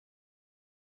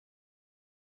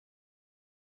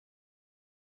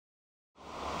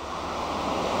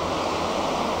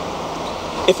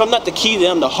If I'm not the key,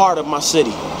 then I'm the heart of my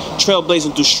city.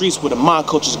 Trailblazing through streets where the mind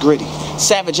culture's gritty.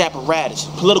 Savage apparatus,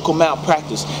 political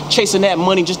malpractice, chasing that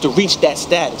money just to reach that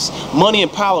status. Money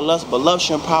empower us, but love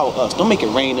should empower us. Don't make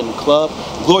it rain in the club.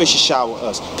 Glory should shower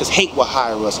us, cause hate will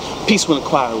hire us. Peace will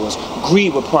inquire us.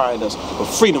 Greed will pride us, but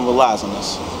freedom relies on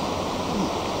us.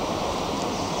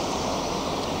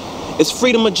 It's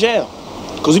freedom or jail.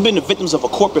 Cause we've been the victims of a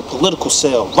corporate political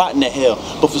cell, rotten to hell.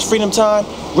 But if it's freedom time,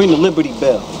 ring the Liberty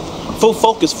Bell. Full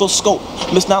focus, full scope,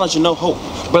 misknowledge and no hope.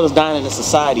 Brothers dying in a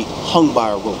society hung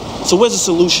by a rope. So where's the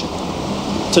solution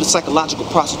to the psychological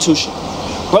prostitution?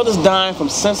 Brothers dying from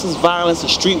senseless violence and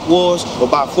street wars, or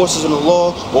by forces in the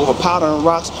law, or over powder and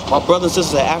rocks, while brothers and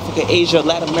sisters in Africa, Asia,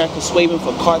 Latin America slaving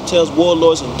for cartels,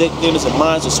 warlords, and dictators and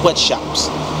mines and sweatshops.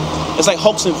 It's like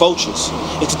hawks and vultures.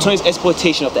 It's the 20th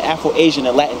exploitation of the Afro-Asian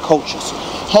and Latin cultures.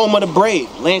 Home of the brave,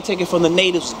 land taken from the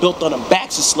natives, built on the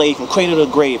backs of slaves from cradle to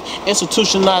grave.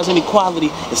 Institutionalized inequality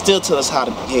and still tell us how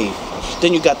to behave.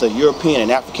 Then you got the European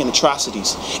and African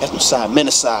atrocities, ethnocide,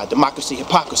 menocide, democracy,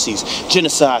 hypocrisies,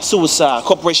 genocide, suicide,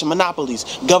 corporation monopolies,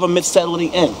 government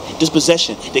settling in,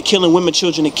 dispossession. They're killing women,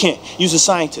 children, and kin, using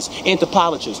scientists,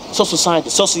 anthropologists, social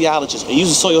scientists, sociologists, and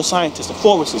using soil scientists, and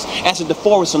foresters, acid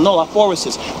deforesters, and null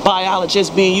forests,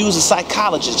 biologists being used as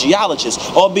psychologists,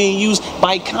 geologists, all being used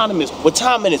by economists. What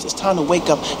time it is? It's time to wake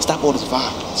up and stop all this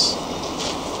violence,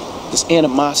 this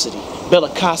animosity,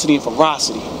 bellicosity, and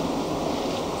ferocity.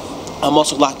 I'm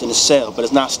also locked in a cell, but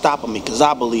it's not stopping me because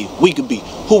I believe we could be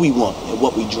who we want and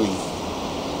what we dream.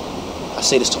 I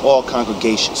say this to all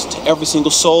congregations, to every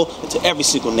single soul, and to every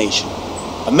single nation.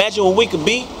 Imagine what we could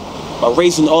be by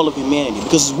raising all of humanity,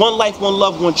 because it's one life, one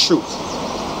love, one truth,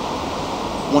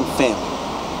 one family.